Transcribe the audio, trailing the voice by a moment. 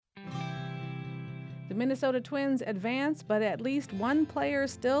The Minnesota Twins advance, but at least one player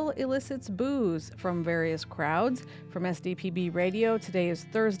still elicits boos from various crowds. From SDPB Radio, today is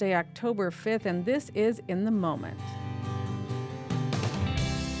Thursday, October 5th, and this is In the Moment.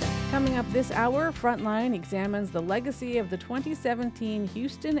 Coming up this hour, Frontline examines the legacy of the 2017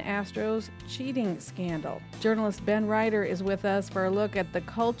 Houston Astros cheating scandal. Journalist Ben Ryder is with us for a look at the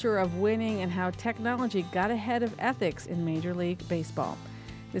culture of winning and how technology got ahead of ethics in Major League Baseball.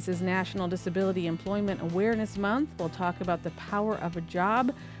 This is National Disability Employment Awareness Month. We'll talk about the power of a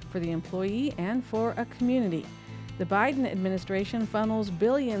job for the employee and for a community. The Biden administration funnels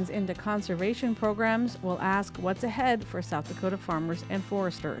billions into conservation programs. We'll ask what's ahead for South Dakota farmers and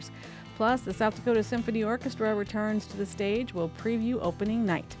foresters. Plus, the South Dakota Symphony Orchestra returns to the stage. We'll preview opening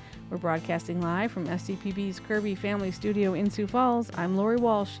night. We're broadcasting live from SDPB's Kirby Family Studio in Sioux Falls. I'm Lori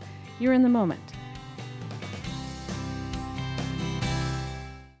Walsh. You're in the moment.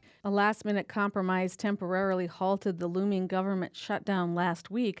 A last-minute compromise temporarily halted the looming government shutdown last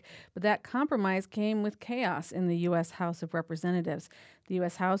week, but that compromise came with chaos in the U.S. House of Representatives. The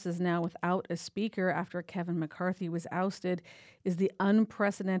U.S. House is now without a speaker after Kevin McCarthy was ousted. Is the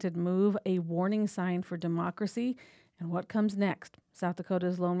unprecedented move a warning sign for democracy? And what comes next? South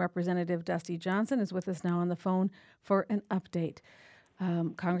Dakota's lone representative, Dusty Johnson, is with us now on the phone for an update.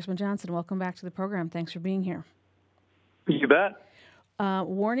 Congressman Johnson, welcome back to the program. Thanks for being here. You bet.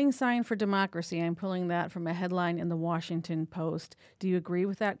 Warning sign for democracy. I'm pulling that from a headline in the Washington Post. Do you agree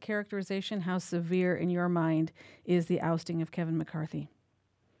with that characterization? How severe, in your mind, is the ousting of Kevin McCarthy?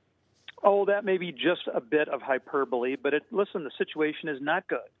 Oh, that may be just a bit of hyperbole, but listen, the situation is not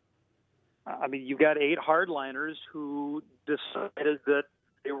good. I mean, you got 8 hardliners who decided that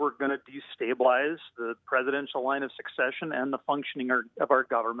they were going to destabilize the presidential line of succession and the functioning of our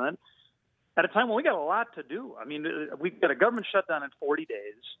government at a time when we got a lot to do. I mean, we've got a government shutdown in 40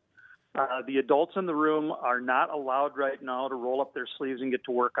 days. The adults in the room are not allowed right now to roll up their sleeves and get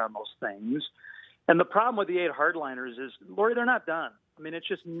to work on those things. And the problem with the 8 hardliners is, Lori, they're not done. I mean, it's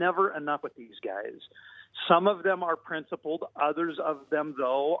just never enough with these guys. Some of them are principled. Others of them,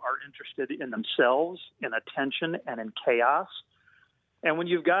 though, are interested in themselves, in attention, and in chaos. And when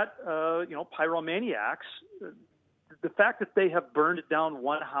you've got, pyromaniacs, the fact that they have burned down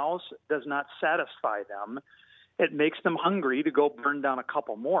one house does not satisfy them. It makes them hungry to go burn down a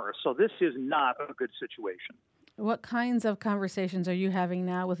couple more. So this is not a good situation. What kinds of conversations are you having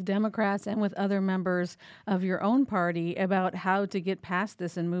now with Democrats and with other members of your own party about how to get past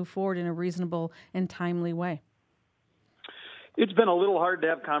this and move forward in a reasonable and timely way? It's been a little hard to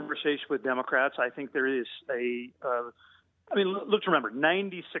have conversation with Democrats. I think there is let's remember,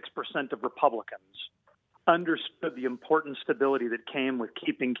 96% of Republicans understood the important stability that came with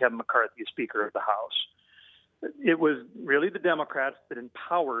keeping Kevin McCarthy Speaker of the House. It was really the Democrats that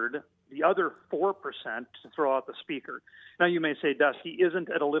empowered the other 4% to throw out the Speaker. Now, you may say, Dusty, isn't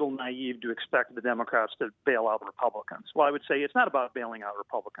it a little naive to expect the Democrats to bail out the Republicans? Well, I would say it's not about bailing out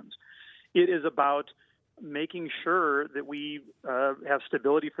Republicans. It is about making sure that we have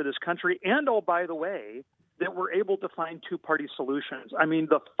stability for this country. And, oh, by the way, that we're able to find two-party solutions. I mean,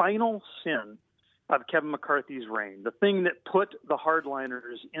 the final sin of Kevin McCarthy's reign, the thing that put the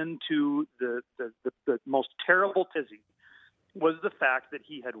hardliners into the most terrible tizzy, was the fact that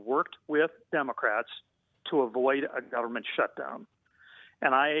he had worked with Democrats to avoid a government shutdown.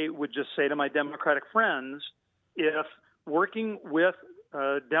 And I would just say to my Democratic friends, if working with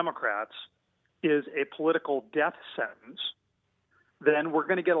Democrats is a political death sentence, then we're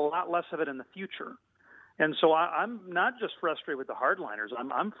going to get a lot less of it in the future. And so I'm not just frustrated with the hardliners.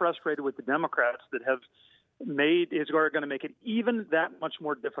 I'm frustrated with the Democrats that are going to make it even that much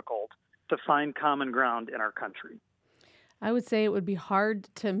more difficult to find common ground in our country. I would say it would be hard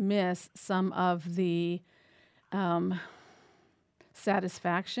to miss some of the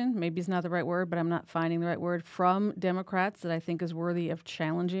satisfaction, maybe it's not the right word, but I'm not finding the right word, from Democrats that I think is worthy of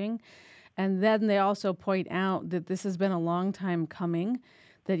challenging. And then they also point out that this has been a long time coming,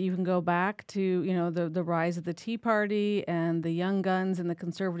 that you can go back to, the rise of the Tea Party and the Young Guns and the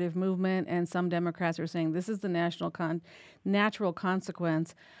conservative movement, and some Democrats are saying this is the natural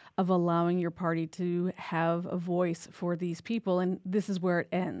consequence of allowing your party to have a voice for these people, and this is where it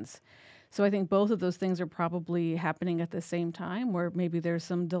ends. So I think both of those things are probably happening at the same time, where maybe there's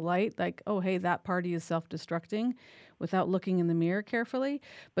some delight, like, oh, hey, that party is self-destructing, without looking in the mirror carefully.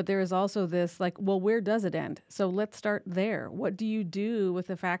 But there is also this, like, well, where does it end? So let's start there. What do you do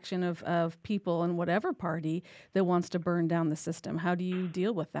with a faction of people in whatever party that wants to burn down the system? How do you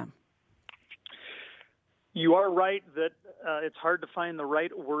deal with them? You are right that it's hard to find the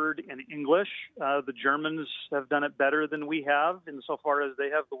right word in English. The Germans have done it better than we have insofar as they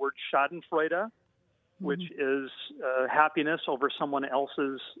have the word Schadenfreude. which is happiness over someone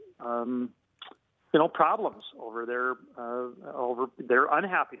else's, problems, over their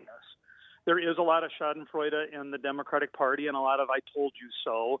unhappiness. There is a lot of schadenfreude in the Democratic Party and a lot of I told you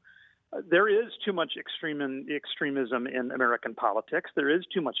so. There is too much extremism in American politics. There is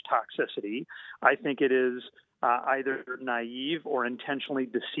too much toxicity. I think it is either naive or intentionally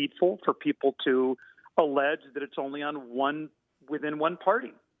deceitful for people to allege that it's only on within one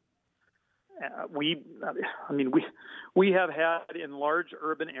party. We have had in large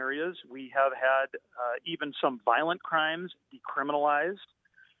urban areas, we have had even some violent crimes decriminalized.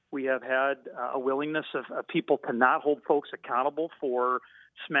 We have had a willingness of people to not hold folks accountable for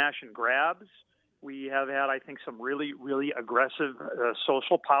smash and grabs. We have had, I think, some really, really aggressive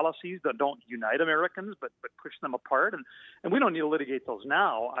social policies that don't unite Americans but push them apart. And we don't need to litigate those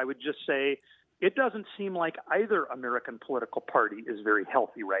now. I would just say it doesn't seem like either American political party is very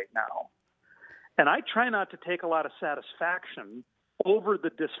healthy right now. And I try not to take a lot of satisfaction over the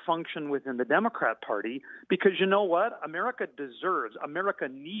dysfunction within the Democrat Party because you know what? America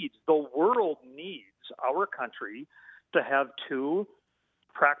needs, the world needs our country to have two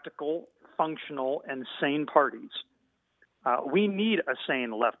practical, functional, and sane parties. We need a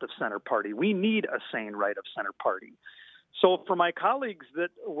sane left of center party. We need a sane right of center party. So for my colleagues that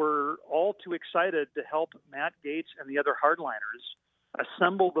were all too excited to help Matt Gaetz and the other hardliners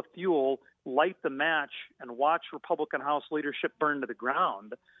assemble the fuel, light the match, and watch Republican House leadership burn to the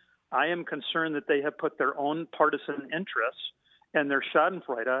ground, I am concerned that they have put their own partisan interests and their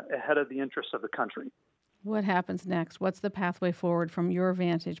schadenfreude ahead of the interests of the country. What happens next? What's the pathway forward from your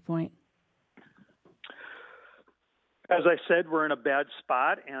vantage point? As I said, we're in a bad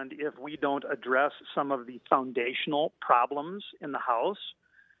spot, and if we don't address some of the foundational problems in the House,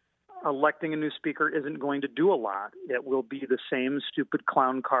 electing a new speaker isn't going to do a lot. It will be the same stupid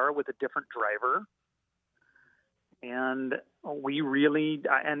clown car with a different driver. And we really,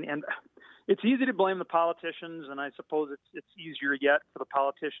 and it's easy to blame the politicians, and I suppose it's easier yet for the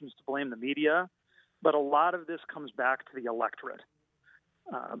politicians to blame the media. But a lot of this comes back to the electorate.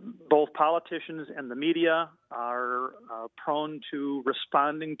 Both politicians and the media are prone to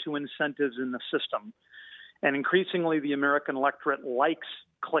responding to incentives in the system. And increasingly, the American electorate likes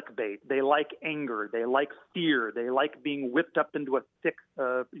clickbait. They like anger. They like fear. They like being whipped up into a thick,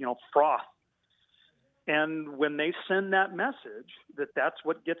 froth. And when they send that message that that's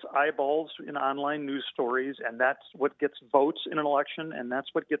what gets eyeballs in online news stories, and that's what gets votes in an election, and that's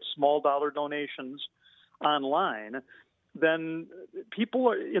what gets small dollar donations online, then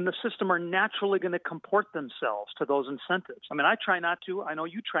people in the system are naturally going to comport themselves to those incentives. I mean, I try not to. I know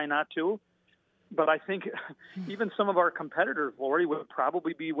you try not to. But I think even some of our competitors, Lori, would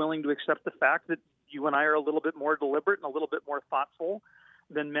probably be willing to accept the fact that you and I are a little bit more deliberate and a little bit more thoughtful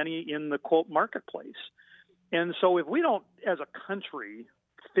than many in the, quote, marketplace. And so if we don't, as a country,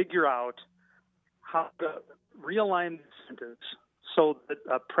 figure out how to realign incentives so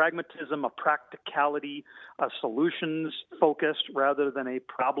that pragmatism, a practicality, a solutions-focused rather than a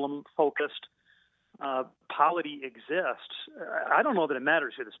problem-focused polity exists, I don't know that it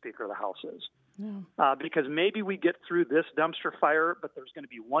matters who the Speaker of the House is. No. Because maybe we get through this dumpster fire, but there's going to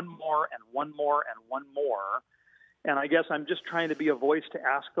be one more and one more and one more. And I guess I'm just trying to be a voice to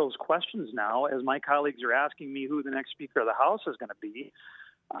ask those questions now as my colleagues are asking me who the next Speaker of the House is going to be.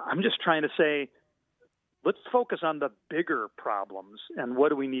 I'm just trying to say, let's focus on the bigger problems and what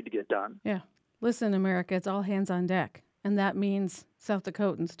do we need to get done. Yeah. Listen, America, it's all hands on deck. And that means South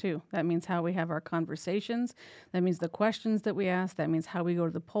Dakotans, too. That means how we have our conversations. That means the questions that we ask. That means how we go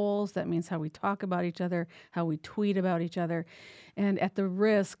to the polls. That means how we talk about each other, how we tweet about each other. And at the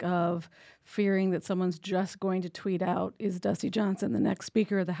risk of fearing that someone's just going to tweet out, is Dusty Johnson the next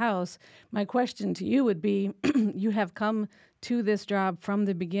Speaker of the House? My question to you would be, you have come to this job from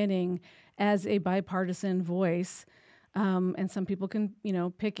the beginning as a bipartisan voice. And some people can,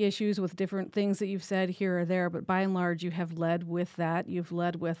 pick issues with different things that you've said here or there, but by and large, you have led with that. You've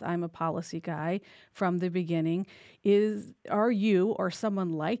led with, I'm a policy guy from the beginning. Are you or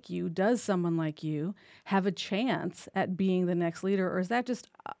someone like you, does someone like you have a chance at being the next leader, or is that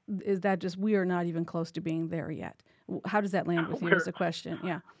just we are not even close to being there yet? How does that land with you as a question?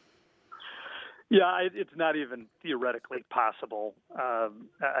 Yeah. Yeah, it's not even theoretically possible.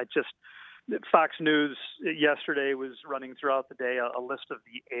 Fox News yesterday was running throughout the day a list of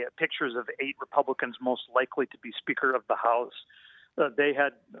the pictures of 8 Republicans most likely to be Speaker of the House. They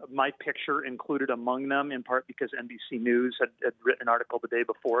had my picture included among them, in part because NBC News had written an article the day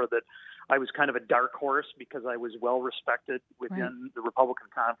before that I was kind of a dark horse because I was well respected within the Republican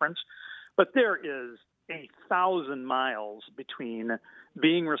conference. But there is 1,000 miles between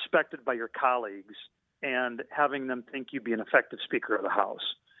being respected by your colleagues and having them think you'd be an effective Speaker of the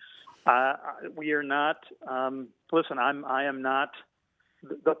House. We are not. Listen, I am not.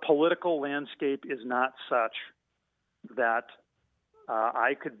 The political landscape is not such that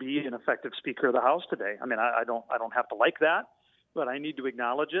I could be an effective Speaker of the House today. I mean, I don't have to like that, but I need to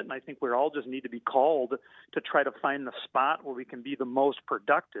acknowledge it, and I think we all just need to be called to try to find the spot where we can be the most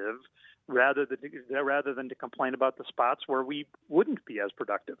productive, rather than to complain about the spots where we wouldn't be as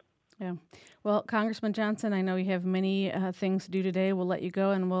productive. Yeah. Well, Congressman Johnson, I know you have many things to do today. We'll let you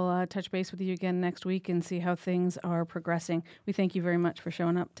go, and we'll touch base with you again next week and see how things are progressing. We thank you very much for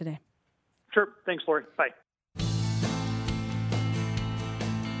showing up today. Sure. Thanks, Lori. Bye.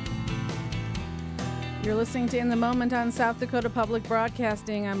 You're listening to In the Moment on South Dakota Public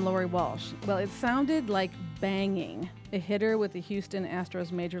Broadcasting. I'm Lori Walsh. Well, it sounded like banging. A hitter with the Houston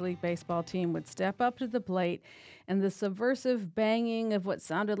Astros Major League Baseball team would step up to the plate, and the subversive banging of what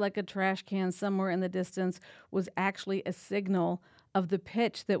sounded like a trash can somewhere in the distance was actually a signal of the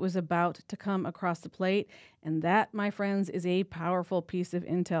pitch that was about to come across the plate. And that, my friends, is a powerful piece of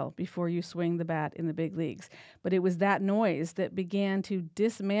intel before you swing the bat in the big leagues. But it was that noise that began to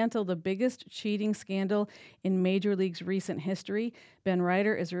dismantle the biggest cheating scandal in Major League's recent history. Ben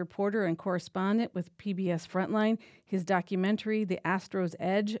Ryder is a reporter and correspondent with PBS Frontline. His documentary, The Astros'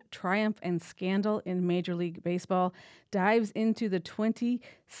 Edge, Triumph and Scandal in Major League Baseball, dives into the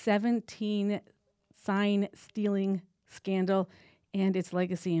 2017 sign stealing scandal and its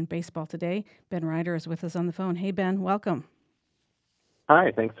legacy in baseball today. Ben Ryder is with us on the phone. Hey, Ben, welcome.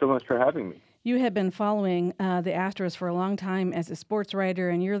 Hi, thanks so much for having me. You have been following the Astros for a long time as a sports writer,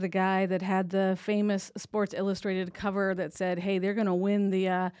 and you're the guy that had the famous Sports Illustrated cover that said, hey, they're going to win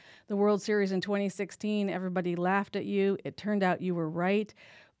the World Series in 2016. Everybody laughed at you. It turned out you were right,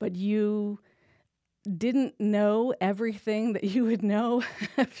 but you didn't know everything that you would know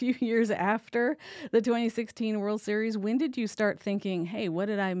a few years after the 2016 World Series. When did you start thinking, hey, what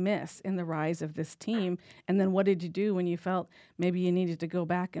did I miss in the rise of this team? And then what did you do when you felt maybe you needed to go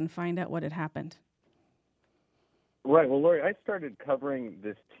back and find out what had happened? Right. Well, Lori, I started covering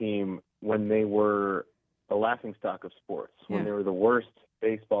this team when they were a laughingstock of sports, when they were the worst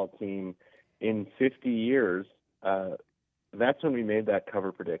baseball team in 50 years. That's when we made that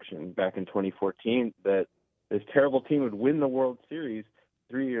cover prediction back in 2014 that this terrible team would win the World Series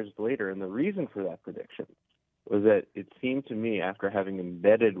 3 years later. And the reason for that prediction was that it seemed to me, after having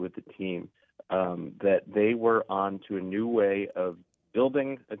embedded with the team, that they were on to a new way of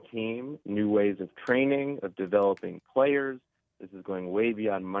building a team, new ways of training, of developing players. This is going way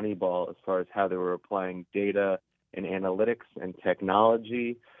beyond Moneyball as far as how they were applying data and analytics and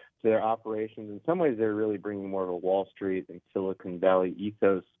technology to their operations. In some ways, they're really bringing more of a Wall Street and Silicon Valley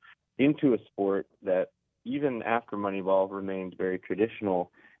ethos into a sport that, even after Moneyball, remained very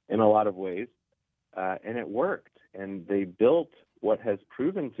traditional in a lot of ways. And it worked. And they built what has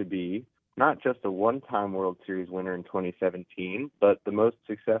proven to be not just a one-time World Series winner in 2017, but the most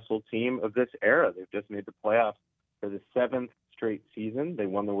successful team of this era. They've just made the playoffs for the 7th straight season. They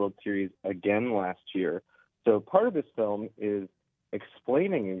won the World Series again last year. So part of this film is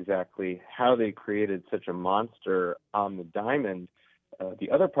explaining exactly how they created such a monster on the diamond.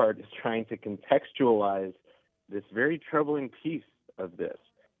 The other part is trying to contextualize this very troubling piece of this,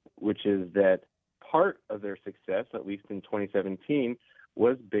 which is that part of their success, at least in 2017,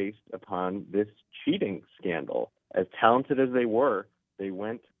 was based upon this cheating scandal. As talented as they were, they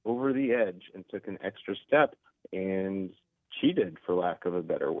went over the edge and took an extra step and cheated, for lack of a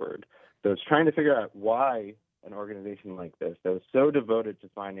better word. So it's trying to figure out why an organization like this that was so devoted to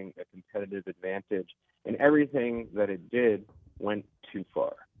finding a competitive advantage in everything that it did went too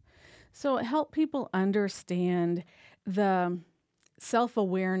far. So help people understand the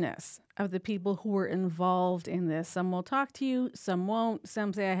self-awareness of the people who were involved in this. Some will talk to you, some won't.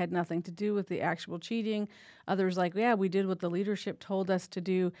 Some say I had nothing to do with the actual cheating. Others like, yeah, we did what the leadership told us to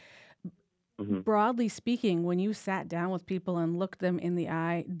do. Mm-hmm. Broadly speaking, when you sat down with people and looked them in the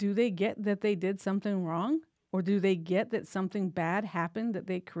eye, do they get that they did something wrong? Or do they get that something bad happened that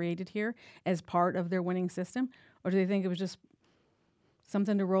they created here as part of their winning system? Or do they think it was just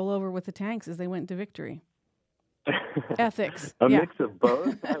something to roll over with the tanks as they went to victory? Ethics. A mix of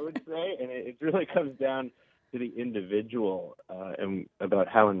both, I would say. And it really comes down to the individual and about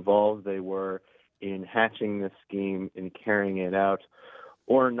how involved they were in hatching this scheme, in carrying it out,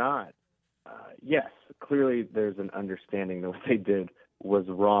 or not. Yes, clearly there's an understanding that what they did was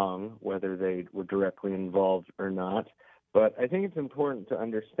wrong, whether they were directly involved or not. But I think it's important to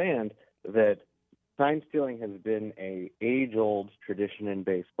understand that sign stealing has been an age-old tradition in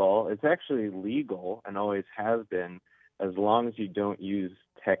baseball. It's actually legal and always has been, as long as you don't use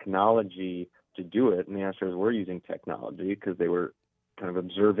technology to do it, and the Astros were using technology because they were kind of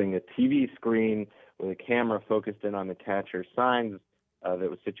observing a TV screen with a camera focused in on the catcher's signs that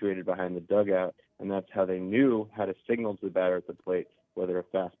was situated behind the dugout, and that's how they knew how to signal to the batter at the plate whether a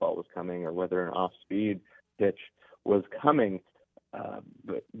fastball was coming or whether an off-speed pitch was coming.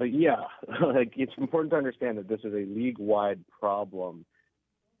 But yeah, like it's important to understand that this is a league-wide problem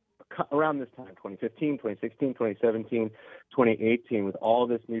around this time, 2015, 2016, 2017, 2018, with all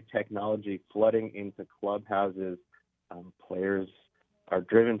this new technology flooding into clubhouses. Players are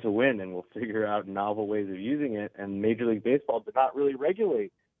driven to win and will figure out novel ways of using it, and Major League Baseball did not really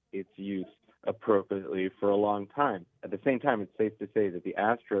regulate its use appropriately for a long time. At the same time, it's safe to say that the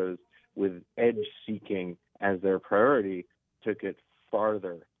Astros, with edge-seeking as their priority, took it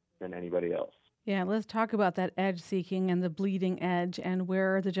farther than anybody else. Yeah, let's talk about that edge seeking and the bleeding edge and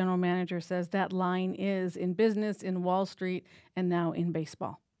where the general manager says that line is in business, in Wall Street, and now in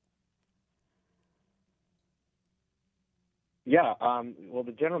baseball. Yeah, well,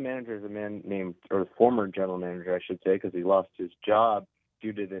 the general manager is a man named, or the former general manager, I should say, because he lost his job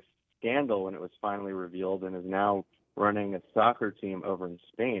due to this scandal when it was finally revealed, and is now running a soccer team over in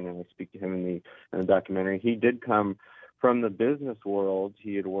Spain. And I speak to him in the documentary. He did come from the business world.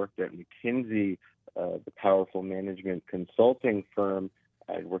 He had worked at McKinsey, the powerful management consulting firm.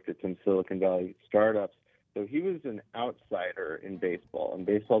 I'd worked at some Silicon Valley startups. So he was an outsider in baseball, and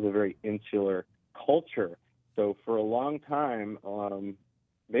baseball is a very insular culture. So for a long time,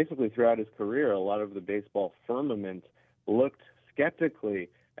 basically throughout his career, a lot of the baseball firmament looked skeptically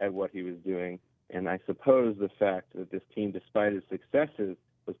at what he was doing. And I suppose the fact that this team, despite its successes,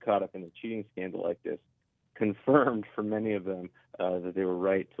 was caught up in a cheating scandal like this confirmed for many of them that they were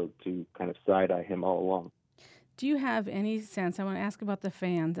right to kind of side-eye him all along. Do you have any sense, I want to ask about the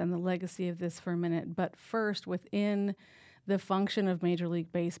fans and the legacy of this for a minute, but first, within the function of Major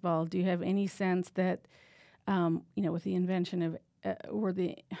League Baseball, do you have any sense that, with the invention of, or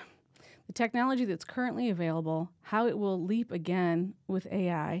the technology that's currently available, how it will leap again with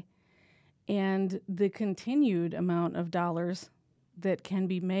AI and the continued amount of dollars that can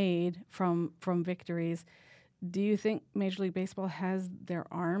be made from victories? Do you think Major League Baseball has their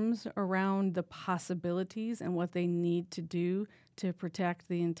arms around the possibilities and what they need to do to protect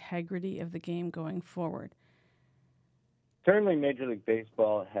the integrity of the game going forward? Certainly Major League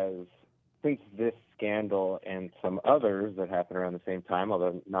Baseball has, since this scandal and some others that happened around the same time,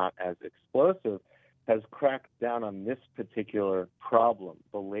 although not as explosive, has cracked down on this particular problem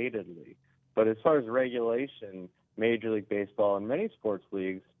belatedly. But as far as regulation, Major League Baseball and many sports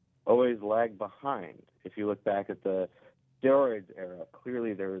leagues always lag behind. If you look back at the steroids era,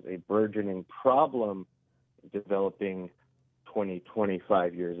 clearly there was a burgeoning problem developing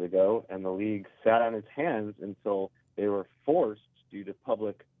 25 years ago, and the league sat on its hands until they were forced, due to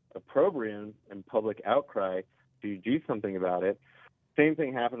public opprobrium and public outcry, to do something about it. Same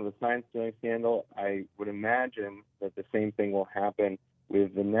thing happened with the science stealing scandal. I would imagine that the same thing will happen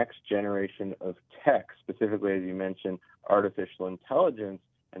with the next generation of tech, specifically, as you mentioned, artificial intelligence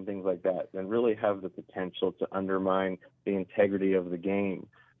and things like that, and really have the potential to undermine the integrity of the game.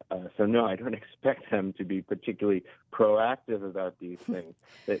 So no, I don't expect them to be particularly proactive about these things.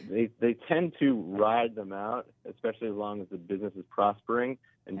 They tend to ride them out, especially as long as the business is prospering,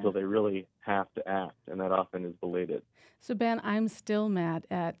 until they really have to act, and that often is belated. So, Ben, I'm still mad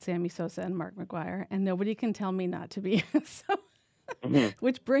at Sammy Sosa and Mark McGwire, and nobody can tell me not to be.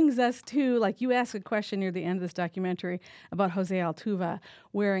 Which brings us to, like, you asked a question near the end of this documentary about Jose Altuve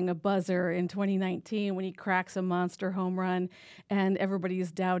wearing a buzzer in 2019 when he cracks a monster home run, and everybody is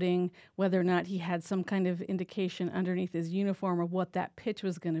doubting whether or not he had some kind of indication underneath his uniform of what that pitch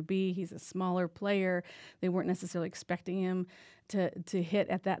was going to be. He's a smaller player. They weren't necessarily expecting him to hit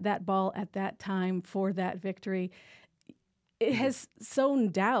at that ball at that time for that victory. It has sown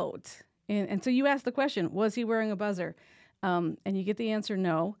doubt. And so you asked the question, was he wearing a buzzer? And you get the answer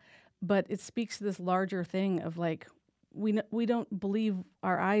no, but it speaks to this larger thing of, like, we don't believe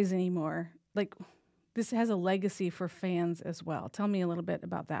our eyes anymore. Like, this has a legacy for fans as well. Tell me a little bit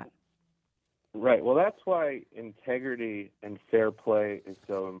about that. Right. Well, that's why integrity and fair play is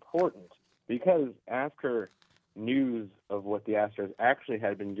so important, because after news of what the Astros actually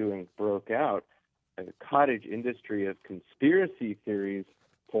had been doing broke out, a cottage industry of conspiracy theories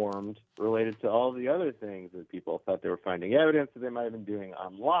formed related to all the other things that people thought they were finding evidence that they might have been doing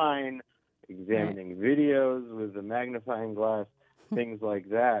online, examining videos with a magnifying glass, things like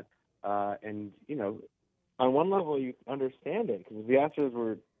that. And, on one level, you understand it, because the Astros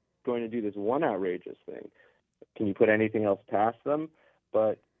were going to do this one outrageous thing. Can you put anything else past them?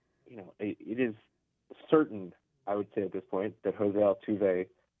 But, it is certain, I would say at this point, that Jose Altuve,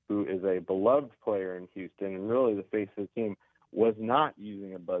 who is a beloved player in Houston and really the face of the team, was not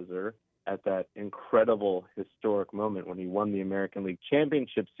using a buzzer at that incredible historic moment when he won the American League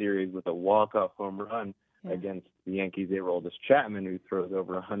Championship Series with a walk-off home run against the Yankees' Aroldis Chapman, who throws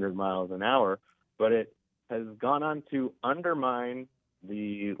over 100 miles an hour. But it has gone on to undermine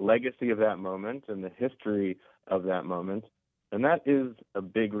the legacy of that moment and the history of that moment. And that is a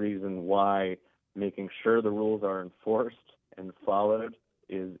big reason why making sure the rules are enforced and followed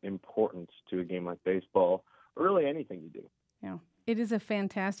is important to a game like baseball, or really anything you do. Yeah. It is a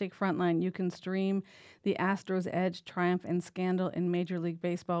fantastic front line. You can stream the Astros' edge, triumph, and scandal in Major League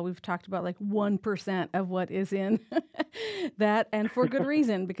Baseball. We've talked about like 1% of what is in that, and for good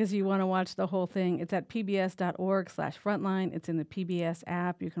reason, because you want to watch the whole thing. It's at pbs.org/frontline. It's in the PBS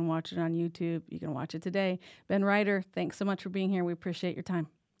app. You can watch it on YouTube. You can watch it today. Ben Ryder, thanks so much for being here. We appreciate your time.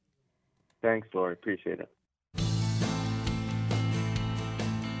 Thanks, Lori. Appreciate it.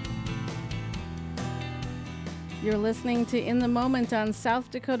 You're listening to In the Moment on South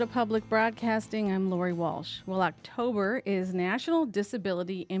Dakota Public Broadcasting. I'm Lori Walsh. Well, October is National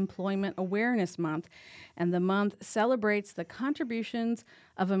Disability Employment Awareness Month, and the month celebrates the contributions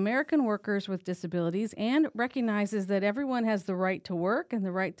of American workers with disabilities and recognizes that everyone has the right to work and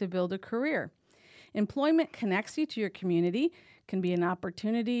the right to build a career. Employment connects you to your community, can be an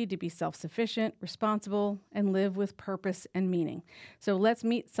opportunity to be self-sufficient, responsible, and live with purpose and meaning. So let's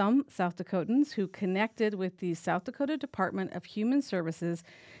meet some South Dakotans who connected with the South Dakota Department of Human Services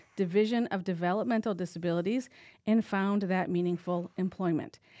Division of Developmental Disabilities and found that meaningful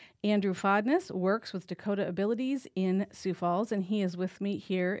employment. Andrew Fodness works with Dakota Abilities in Sioux Falls, and he is with me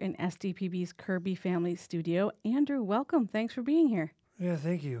here in SDPB's Kirby Family Studio. Andrew, welcome. Thanks for being here. Yeah,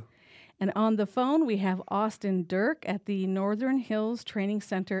 thank you. And on the phone, we have Austin Dirk at the Northern Hills Training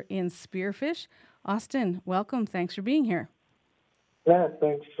Center in Spearfish. Austin, welcome. Thanks for being here. Yeah,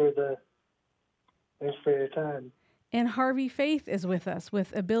 thanks for your time. And Harvey Faith is with us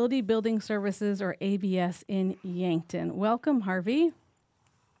with Ability Building Services, or ABS, in Yankton. Welcome, Harvey.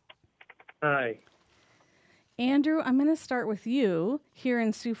 Hi. Andrew, I'm going to start with you here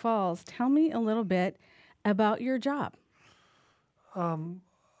in Sioux Falls. Tell me a little bit about your job.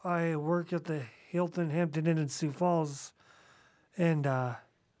 I work at the Hilton Hampton Inn in Sioux Falls, and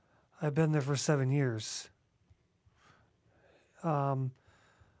I've been there for 7 years. I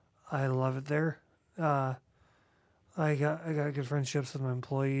love it there. I got good friendships with my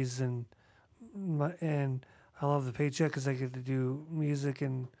employees, and I love the paycheck because I get to do music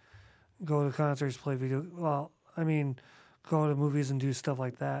and go to concerts, play video. Well, I mean, go to movies and do stuff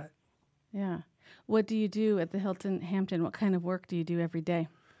like that. Yeah. What do you do at the Hilton Hampton? What kind of work do you do every day?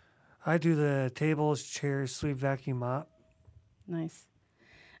 I do the tables, chairs, sweep, vacuum, mop. Nice.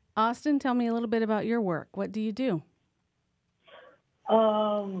 Austin, tell me a little bit about your work. What do you do?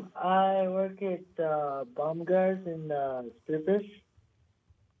 I work at Baumgars in Spearfish.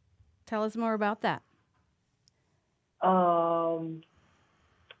 Tell us more about that.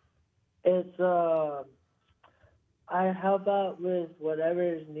 It's I help out with whatever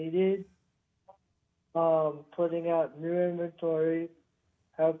is needed, putting out new inventory,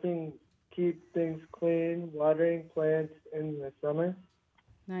 helping keep things clean, watering plants in the summer.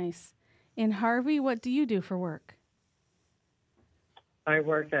 Nice. And Harvey, what do you do for work? I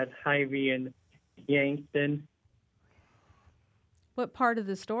work at Hy-Vee in Yankton. What part of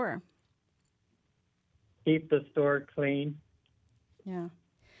the store? Keep the store clean. Yeah.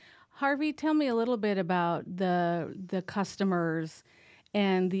 Harvey, tell me a little bit about the customers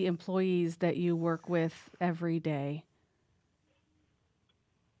and the employees that you work with every day.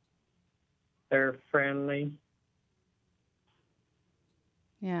 They're friendly.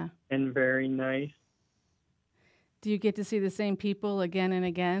 Yeah. And very nice. Do you get to see the same people again and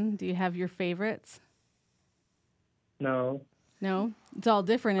again? Do you have your favorites? No. No? It's all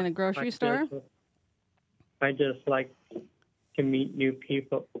different in a grocery store? I just like to meet new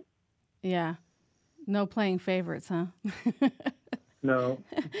people. Yeah. No playing favorites, huh? No.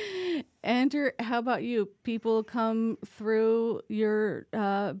 Andrew, how about you? People come through your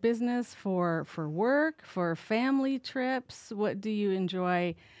business for work, for family trips. What do you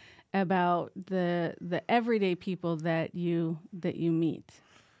enjoy about the everyday people that you meet?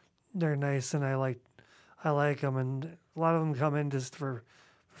 They're nice, and I like them, and a lot of them come in just for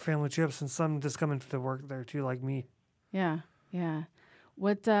family trips, and some just come in to work there too, like me. Yeah, yeah.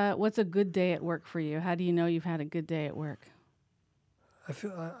 What's a good day at work for you? How do you know you've had a good day at work? I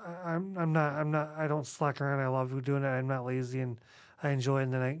feel I don't slack around. I love doing it. I'm not lazy, and I enjoy it.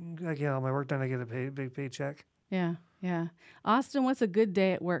 And then I get all my work done. I get a big paycheck. Yeah, yeah. Austin, what's a good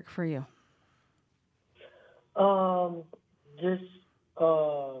day at work for you? Just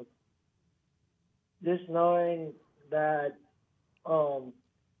uh, just knowing that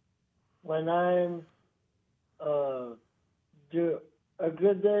when I'm do a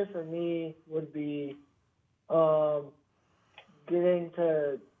good day for me would be getting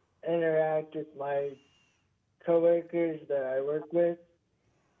to interact with my coworkers that I work with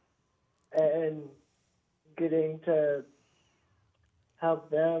and getting to help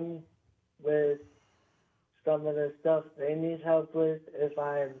them with some of the stuff they need help with if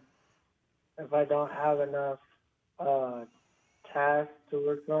I don't have enough tasks to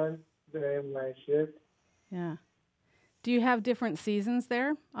work on during my shift. Yeah. Do you have different seasons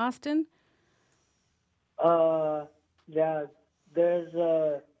there, Austin? Yeah, there's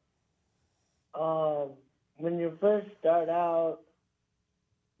when you first start out,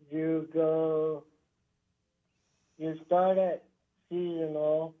 you start at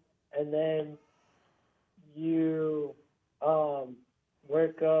seasonal, and then you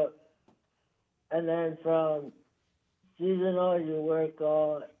work up, and then from seasonal you work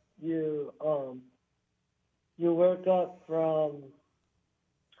up from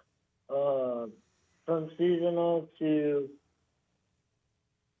seasonal to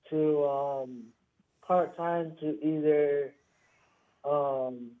part time to either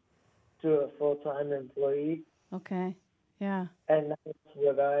to a full time employee. Okay. Yeah. And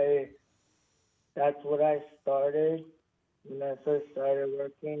that's what I started when I first started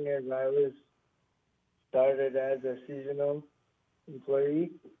working, as I was started as a seasonal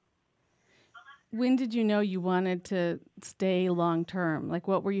employee. When did you know you wanted to stay long term? Like,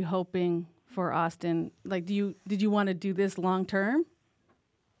 what were you hoping for, Austin? Like, did you want to do this long term?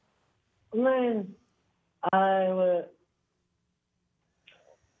 I mean, I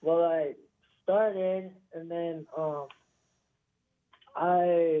started, and then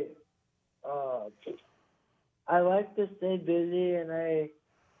I like to stay busy, and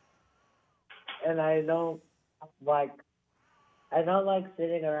I don't like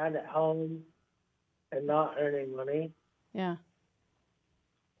sitting around at home and not earning money. Yeah.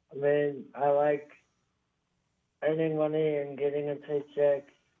 I mean, I like earning money and getting a paycheck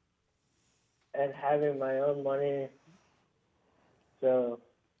and having my own money. So.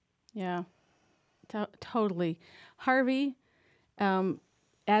 Yeah. Totally. Harvey,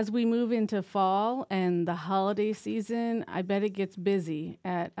 as we move into fall and the holiday season, I bet it gets busy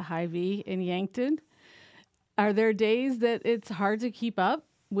at Hy-Vee in Yankton. Are there days that it's hard to keep up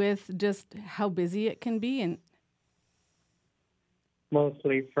with just how busy it can be? And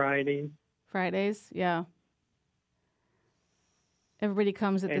Mostly Fridays. Fridays, yeah. Everybody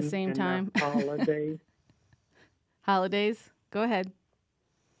comes at the same time. Holidays. Holidays, go ahead.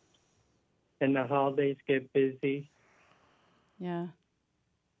 And the holidays get busy. Yeah.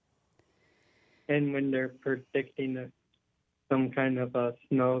 And when they're predicting some kind of a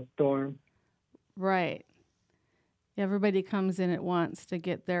snowstorm. Right. Everybody comes in at once to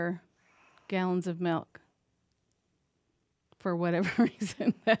get their gallons of milk. For whatever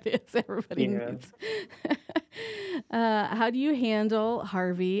reason that is, everybody needs. How do you handle,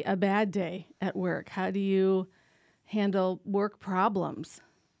 Harvey, a bad day at work? How do you handle work problems?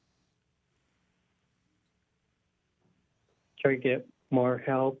 Try to get more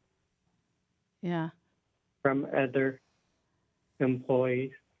help. Yeah. From other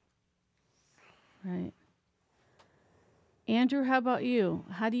employees. Right. Andrew, how about you?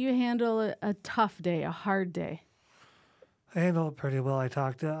 How do you handle a tough day, a hard day? I handle it pretty well. I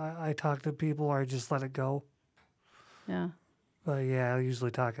talk to people, or I just let it go. Yeah. But yeah, I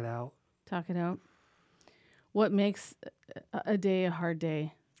usually talk it out. Talk it out. What makes a day a hard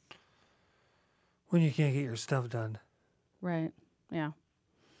day? When you can't get your stuff done. Right. Yeah.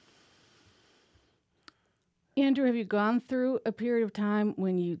 Andrew, have you gone through a period of time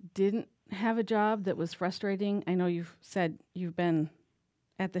when you didn't have a job that was frustrating? I know you've said you've been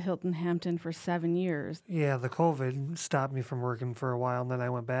at the Hilton Hampton for 7 years. Yeah, the COVID stopped me from working for a while, and then I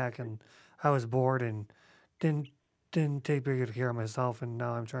went back, and I was bored and didn't take very good care of myself, and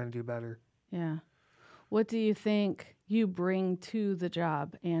now I'm trying to do better. Yeah. What do you think you bring to the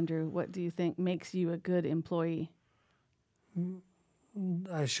job, Andrew? What do you think makes you a good employee?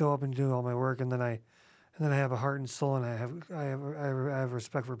 I show up and do all my work, and then I have a heart and soul, and I have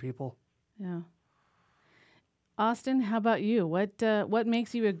respect for people. Yeah. Austin, how about you? What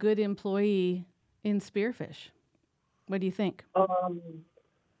makes you a good employee in Spearfish? What do you think? I'm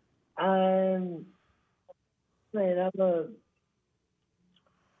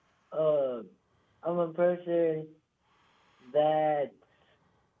a person that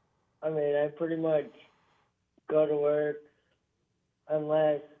I pretty much go to work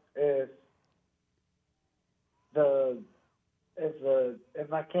unless if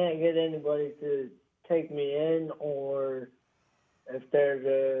if I can't get anybody to take me in, or if there's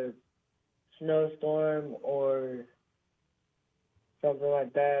a snowstorm or something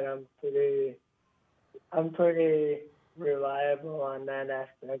like that, I'm pretty reliable on that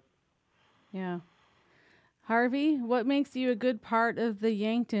aspect. Yeah. Harvey, what makes you a good part of the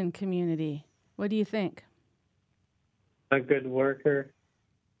Yankton community? What do you think? A good worker,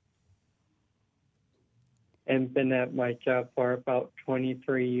 and been at my job for about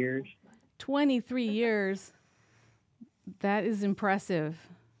 23 years. 23 years. That is impressive.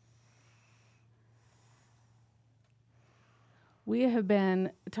 We have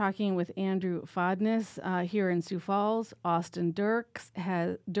been talking with Andrew Fodness here in Sioux Falls. Austin Dirk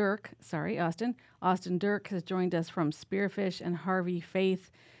has joined us from Spearfish, and Harvey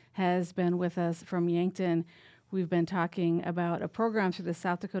Faith has been with us from Yankton. We've been talking about a program through the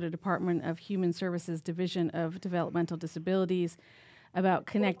South Dakota Department of Human Services Division of Developmental Disabilities about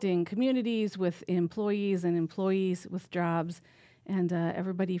connecting communities with employees and employees with jobs, and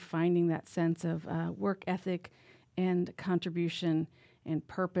everybody finding that sense of work ethic and contribution and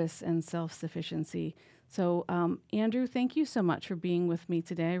purpose and self-sufficiency. So, Andrew, thank you so much for being with me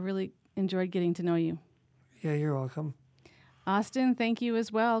today. I really enjoyed getting to know you. Yeah, you're welcome. Austin, thank you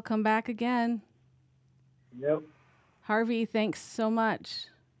as well. Come back again. Yep. Harvey, thanks so much.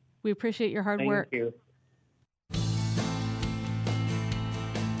 We appreciate your hard work. Thank you.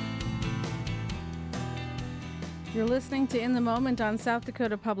 You're listening to In the Moment on South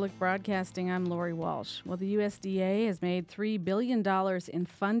Dakota Public Broadcasting. I'm Lori Walsh. Well, the USDA has made $3 billion in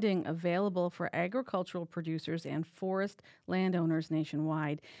funding available for agricultural producers and forest landowners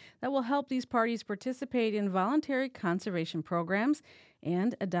nationwide. That will help these parties participate in voluntary conservation programs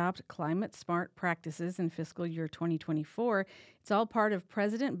and adopt climate-smart practices in fiscal year 2024. It's all part of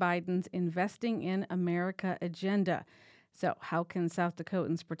President Biden's Investing in America agenda. So how can South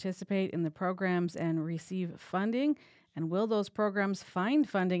Dakotans participate in the programs and receive funding? And will those programs find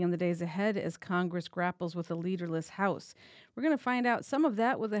funding in the days ahead as Congress grapples with a leaderless House? We're going to find out some of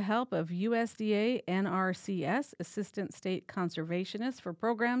that with the help of USDA NRCS, Assistant State Conservationist for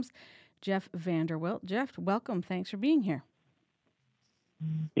Programs, Jeff Vanderwilt. Jeff, welcome. Thanks for being here.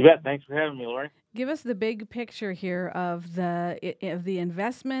 You bet. Thanks for having me, Lori. Give us the big picture here of the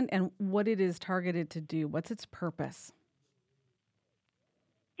investment and what it is targeted to do. What's its purpose?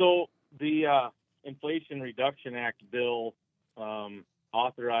 So the Inflation Reduction Act bill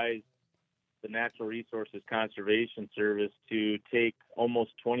authorized the Natural Resources Conservation Service to take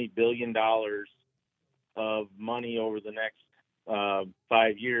almost $20 billion of money over the next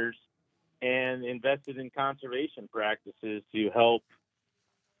 5 years and invest it in conservation practices to help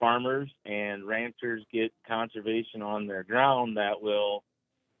farmers and ranchers get conservation on their ground that will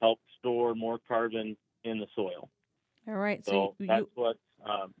help store more carbon in the soil. All right. So that's what.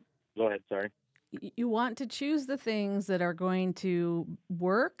 Go ahead. Sorry. You want to choose the things that are going to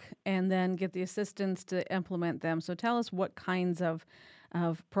work and then get the assistance to implement them. So tell us what kinds of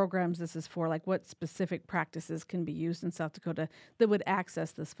programs this is for, like what specific practices can be used in South Dakota that would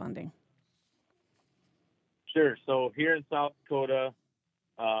access this funding. Sure. So here in South Dakota,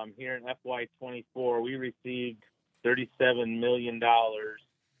 here in FY24, we received $37 million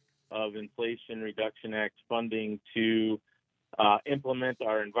of Inflation Reduction Act funding to implement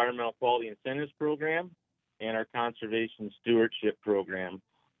our Environmental Quality Incentives Program and our Conservation Stewardship Program.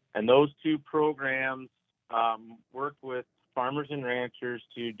 And those two programs work with farmers and ranchers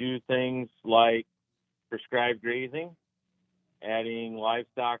to do things like prescribed grazing, adding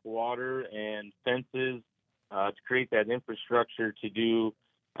livestock water and fences to create that infrastructure to do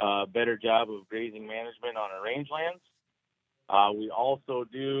a better job of grazing management on our rangelands. We also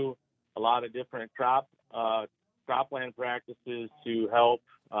do a lot of different cropland practices to help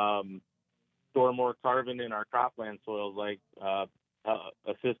store more carbon in our cropland soils, like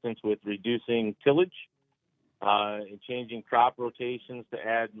assistance with reducing tillage and changing crop rotations to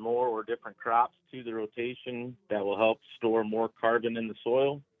add more or different crops to the rotation that will help store more carbon in the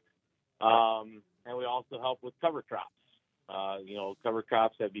soil. And we also help with cover crops. Cover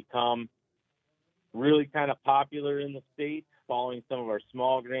crops have become really kind of popular in the state, following some of our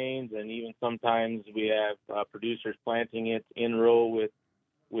small grains, and even sometimes we have producers planting it in row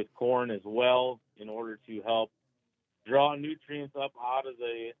with corn as well, in order to help draw nutrients up out of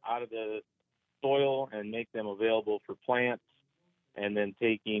the soil and make them available for plants, and then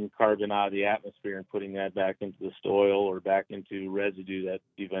taking carbon out of the atmosphere and putting that back into the soil or back into residue that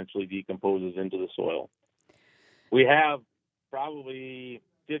eventually decomposes into the soil. We have probably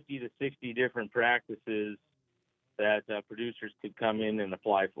 50 to 60 different practices that producers could come in and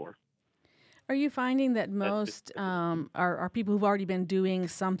apply for. Are you finding that most are people who've already been doing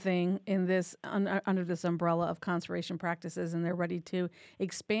something in this under this umbrella of conservation practices, and they're ready to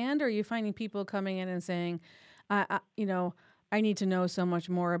expand? Or are you finding people coming in and saying, I need to know so much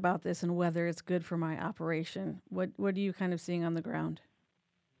more about this and whether it's good for my operation? What are you kind of seeing on the ground?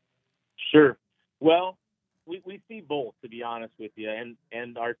 Sure. Well, we see both, to be honest with you.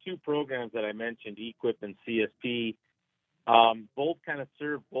 And our two programs that I mentioned, EQIP and CSP, both kind of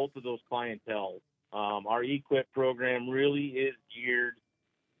serve both of those clientele. Our EQIP program really is geared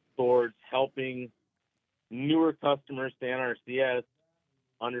towards helping newer customers to NRCS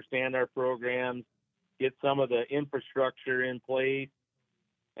understand our programs, get some of the infrastructure in place,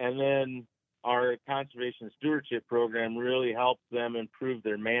 and then our conservation stewardship program really helps them improve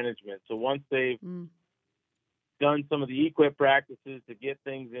their management. So once they've done some of the EQIP practices to get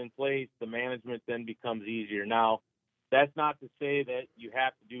things in place, the management then becomes easier. Now, that's not to say that you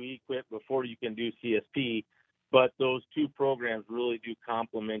have to do EQIP before you can do CSP, but those two programs really do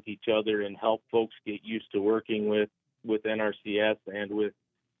complement each other and help folks get used to working with NRCS and with,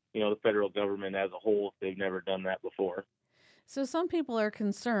 the federal government as a whole if they've never done that before. So some people are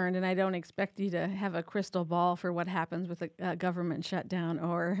concerned, and I don't expect you to have a crystal ball for what happens with a government shutdown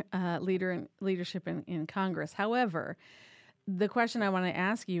or leadership in Congress. However, the question I want to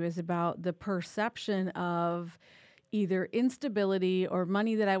ask you is about the perception of either instability or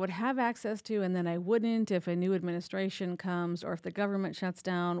money that I would have access to and then I wouldn't if a new administration comes, or if the government shuts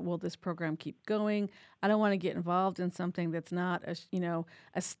down, will this program keep going? I don't want to get involved in something that's not a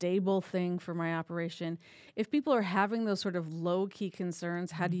stable thing for my operation. If people are having those sort of low-key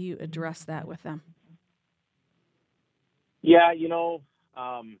concerns, how do you address that with them? Yeah, the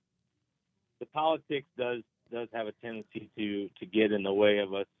politics does have a tendency to get in the way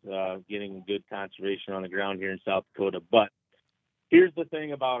of us getting good conservation on the ground here in South Dakota. But here's the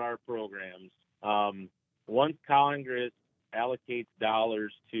thing about our programs. Once Congress allocates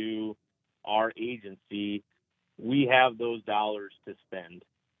dollars to our agency, we have those dollars to spend.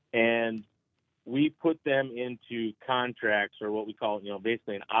 And we put them into contracts, or what we call,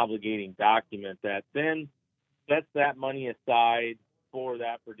 basically an obligating document that then sets that money aside for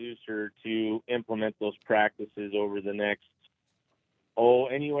that producer to implement those practices over the next,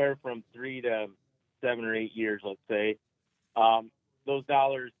 anywhere from 3 to 7 or 8 years, let's say. Those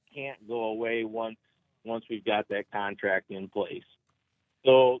dollars can't go away once we've got that contract in place.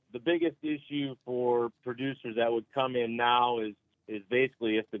 So the biggest issue for producers that would come in now is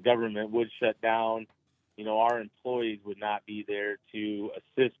basically if the government would shut down, our employees would not be there to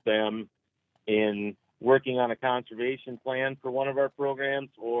assist them in working on a conservation plan for one of our programs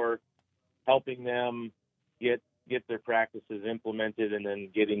or helping them get their practices implemented and then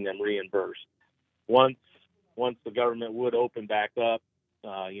getting them reimbursed. Once the government would open back up,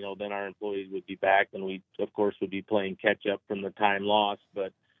 then our employees would be back, and we, of course, would be playing catch up from the time lost.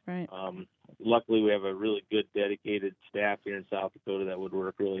 But right. Luckily, we have a really good, dedicated staff here in South Dakota that would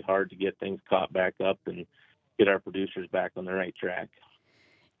work really hard to get things caught back up and get our producers back on the right track.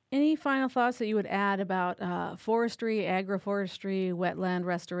 Any final thoughts that you would add about forestry, agroforestry, wetland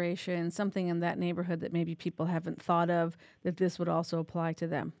restoration, something in that neighborhood that maybe people haven't thought of that this would also apply to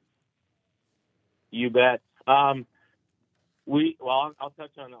them? You bet. I'll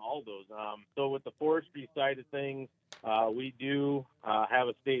touch on all those. So with the forestry side of things, we do have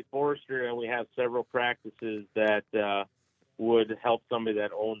a state forester, and we have several practices that would help somebody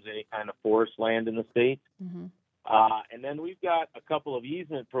that owns any kind of forest land in the state. Mm-hmm. And then we've got a couple of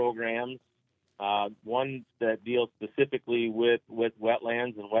easement programs, one that deals specifically with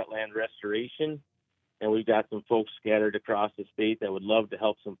wetlands and wetland restoration. And we've got some folks scattered across the state that would love to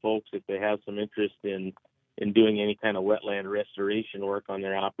help some folks if they have some interest in doing any kind of wetland restoration work on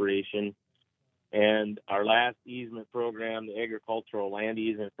their operation. And our last easement program, the agricultural land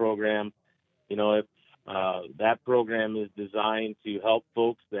easement program, if that program is designed to help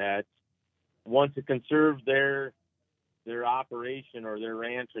folks that want to conserve their operation or their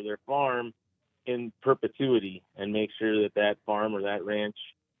ranch or their farm in perpetuity and make sure that farm or that ranch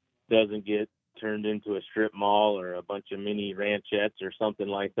doesn't get turned into a strip mall or a bunch of mini ranchettes or something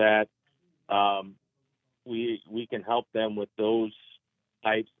like that. We can help them with those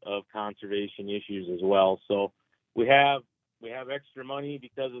types of conservation issues as well. So we have extra money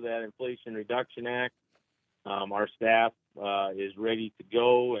because of that Inflation Reduction Act. Our staff is ready to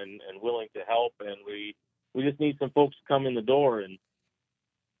go and willing to help, and we just need some folks to come in the door. And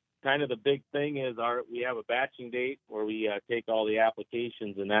kind of the big thing is we have a batching date where we take all the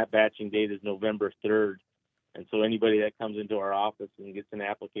applications, and that batching date is November 3rd. And so anybody that comes into our office and gets an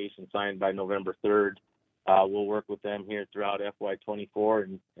application signed by November 3rd we'll work with them here throughout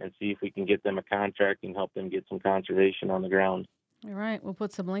FY24 and see if we can get them a contract and help them get some conservation on the ground. All right. We'll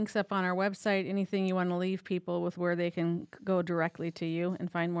put some links up on our website. Anything you want to leave people with where they can go directly to you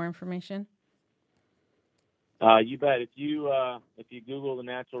and find more information? You bet. If you Google the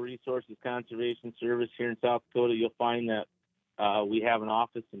Natural Resources Conservation Service here in South Dakota, you'll find that we have an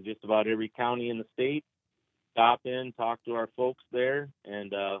office in just about every county in the state. Stop in, talk to our folks there,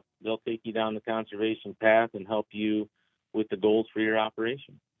 and they'll take you down the conservation path and help you with the goals for your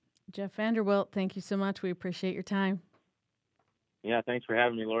operation. Jeff Vanderwilt, thank you so much. We appreciate your time. Yeah, thanks for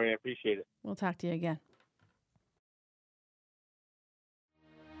having me, Lori. I appreciate it. We'll talk to you again.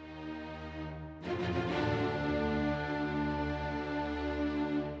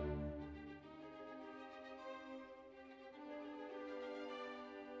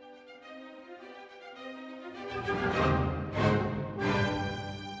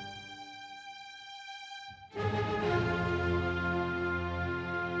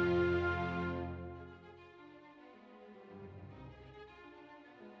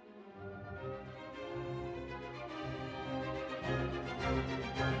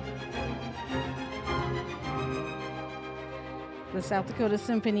 The South Dakota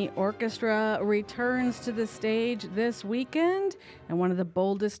Symphony Orchestra returns to the stage this weekend, and one of the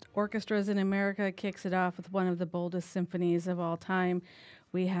boldest orchestras in America kicks it off with one of the boldest symphonies of all time.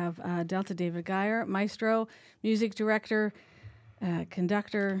 We have Delta David Geyer, maestro, music director,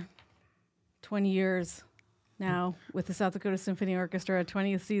 conductor, 20 years now with the South Dakota Symphony Orchestra,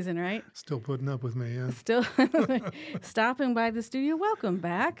 20th season, right? Still putting up with me, yeah. Still stopping by the studio. Welcome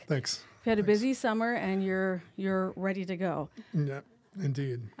back. Thanks. You've had a busy summer, and you're ready to go. Yeah,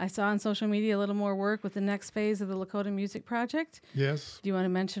 indeed. I saw on social media a little more work with the next phase of the Lakota Music Project. Yes. Do you want to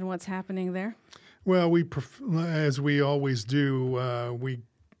mention what's happening there? Well, as we always do,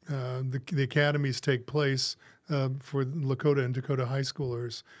 the academies take place for Lakota and Dakota high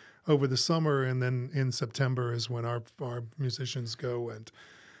schoolers over the summer, and then in September is when our musicians go and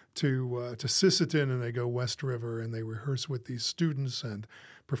to Sisseton, and they go West River, and they rehearse with these students and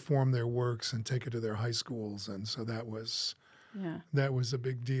perform their works and take it to their high schools. And so that was a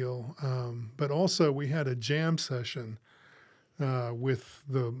big deal. But also we had a jam session with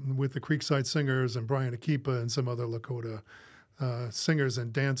the Creekside Singers and Brian Akipa and some other Lakota singers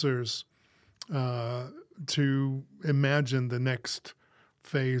and dancers to imagine the next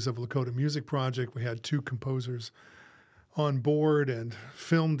phase of Lakota Music Project. We had 2 composers on board and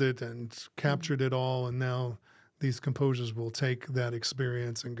filmed it and captured it all, and now these composers will take that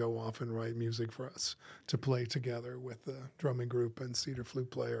experience and go off and write music for us to play together with the drumming group and cedar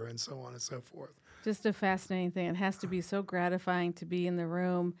flute player and so on and so forth. Just a fascinating thing. It has to be so gratifying to be in the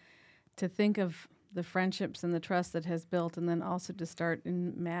room, to think of the friendships and the trust that has built, and then also to start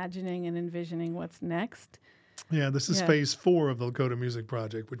imagining and envisioning what's next. Yeah, this is phase 4 of the Lakota Music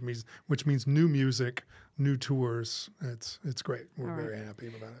Project, which means new music, new tours. It's great. We're very happy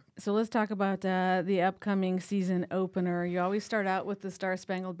about it. So let's talk about the upcoming season opener. You always start out with the Star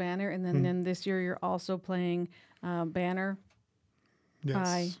Spangled Banner, and then this year you're also playing Banner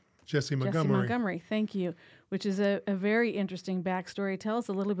by Jesse Montgomery. Thank you. Which is a very interesting backstory. Tell us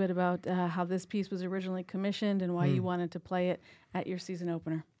a little bit about how this piece was originally commissioned and why you wanted to play it at your season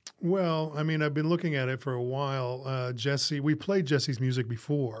opener. Well, I mean, I've been looking at it for a while. We played Jesse's music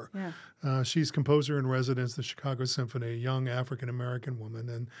before. Yeah. She's composer in residence, the Chicago Symphony, a young African-American woman.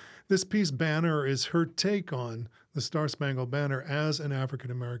 And this piece, Banner, is her take on the Star Spangled Banner as an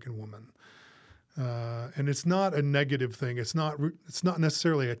African-American woman. And it's not a negative thing. It's not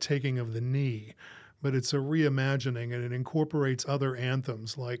necessarily a taking of the knee, but it's a reimagining, and it incorporates other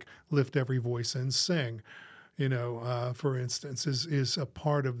anthems like Lift Every Voice and Sing. For instance, is a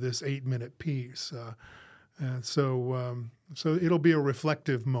part of this 8-minute piece. And so it'll be a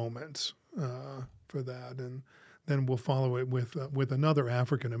reflective moment for that. And then we'll follow it with another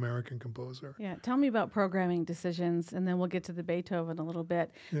African-American composer. Yeah. Tell me about programming decisions, and then we'll get to the Beethoven a little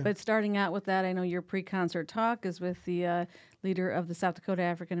bit. Yeah. But starting out with that, I know your pre-concert talk is with the leader of the South Dakota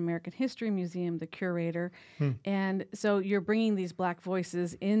African-American History Museum, the curator. And so you're bringing these Black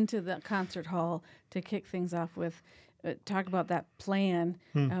voices into the concert hall to kick things off with. Talk about that plan,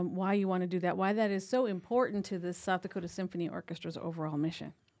 why you want to do that, why that is so important to the South Dakota Symphony Orchestra's overall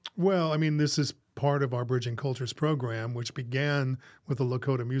mission. Well, I mean, this is part of our Bridging Cultures program, which began with the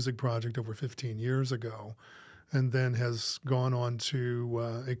Lakota Music Project over 15 years ago, and then has gone on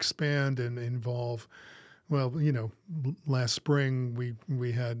to expand and involve. Well, last spring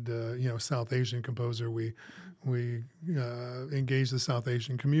we had South Asian composer. We engaged the South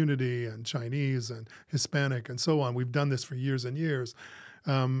Asian community and Chinese and Hispanic and so on. We've done this for years and years.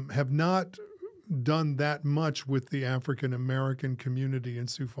 Have not done that much with the African American community in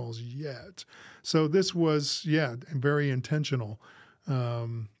Sioux Falls yet. So this was, very intentional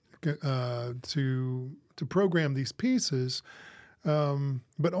to program these pieces,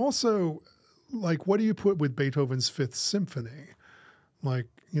 but also, like, what do you put with Beethoven's Fifth Symphony? Like,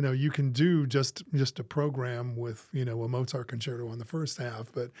 you can do just a program with, a Mozart concerto on the first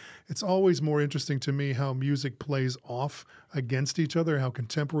half, but it's always more interesting to me how music plays off against each other, how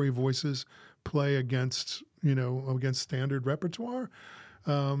contemporary voices play against standard repertoire.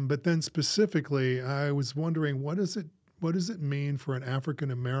 But then specifically, I was wondering, what does it mean for an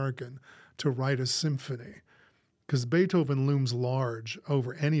African American to write a symphony? Because Beethoven looms large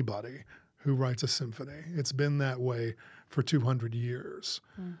over anybody who writes a symphony. It's been that way for 200 years.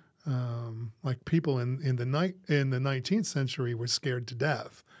 Like people in the 19th century were scared to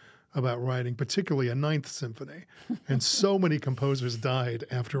death about writing, particularly a Ninth Symphony. And so many composers died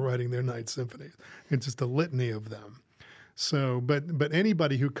after writing their Ninth Symphony. It's just a litany of them. So, but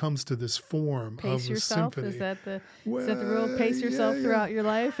anybody who comes to this form pace of yourself, symphony, is that the rule? Pace yourself throughout your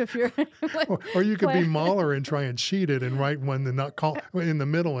life if you're like, or you could be Mahler and try and cheat it and write one and not call in the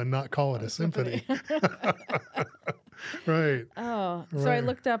middle and not call it a symphony. Right. Oh, right. So I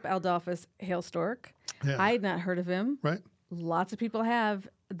looked up Adolphus Hailstork. Yeah. I had not heard of him. Right. Lots of people have.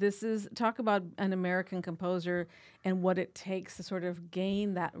 This is talk about an American composer and what it takes to sort of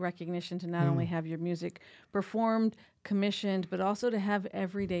gain that recognition, to not only have your music performed, commissioned, but also to have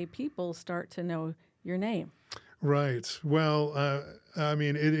everyday people start to know your name. Right. Well, I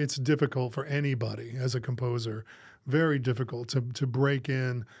mean, it's difficult for anybody as a composer, very difficult to break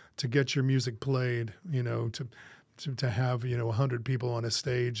in, to get your music played, to have 100 people on a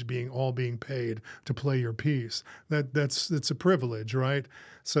stage being paid to play your piece. It's a privilege, right?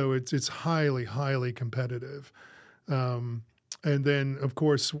 So it's highly competitive. And then of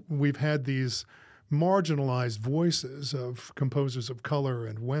course we've had these marginalized voices of composers of color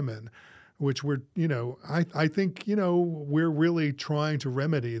and women, which I think we're really trying to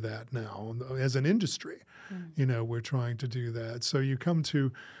remedy that now as an industry. We're trying to do that. So you come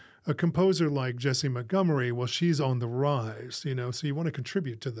to a composer like Jessie Montgomery, well, she's on the rise, so you want to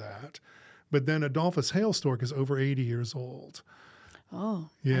contribute to that. But then Adolphus Hailstork is over 80 years old. Oh,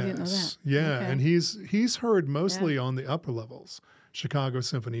 yes. I didn't know that. Yeah, Okay. and he's heard mostly on the upper levels, Chicago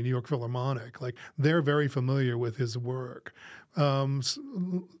Symphony, New York Philharmonic. Like, they're very familiar with his work.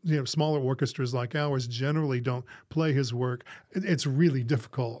 Smaller orchestras like ours generally don't play his work. It's really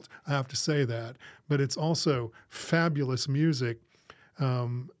difficult, I have to say that. But it's also fabulous music.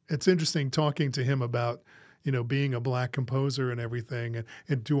 It's interesting talking to him about, being a black composer and everything.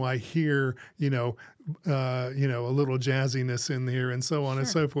 And do I hear, a little jazziness in here and so on and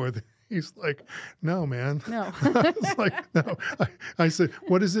so forth. He's like, no, man. No. I was like, no. I said,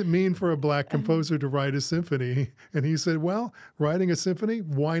 what does it mean for a black composer to write a symphony? And he said, well, writing a symphony,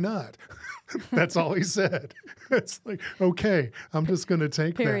 why not? That's all he said. It's like, okay, I'm just going to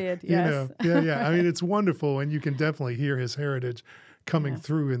take Period. that. Yes. Yeah. I mean, it's wonderful, and you can definitely hear his heritage coming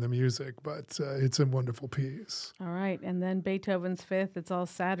through in the music, but it's a wonderful piece. All right, and then Beethoven's Fifth, it's all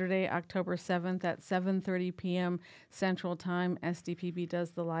Saturday, October 7th at 7:30 p.m. Central Time. SDPB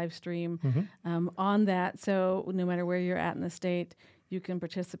does the live stream on that, so no matter where you're at in the state, you can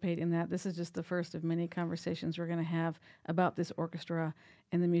participate in that. This is just the first of many conversations we're going to have about this orchestra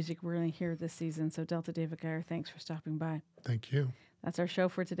and the music we're going to hear this season. So Delta David Geyer, thanks for stopping by. Thank you. That's our show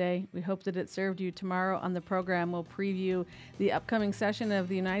for today. We hope that it served you. Tomorrow on the program, we'll preview the upcoming session of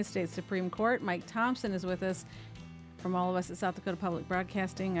the United States Supreme Court. Mike Thompson is with us. From all of us at South Dakota Public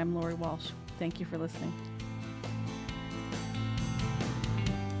Broadcasting, I'm Lori Walsh. Thank you for listening.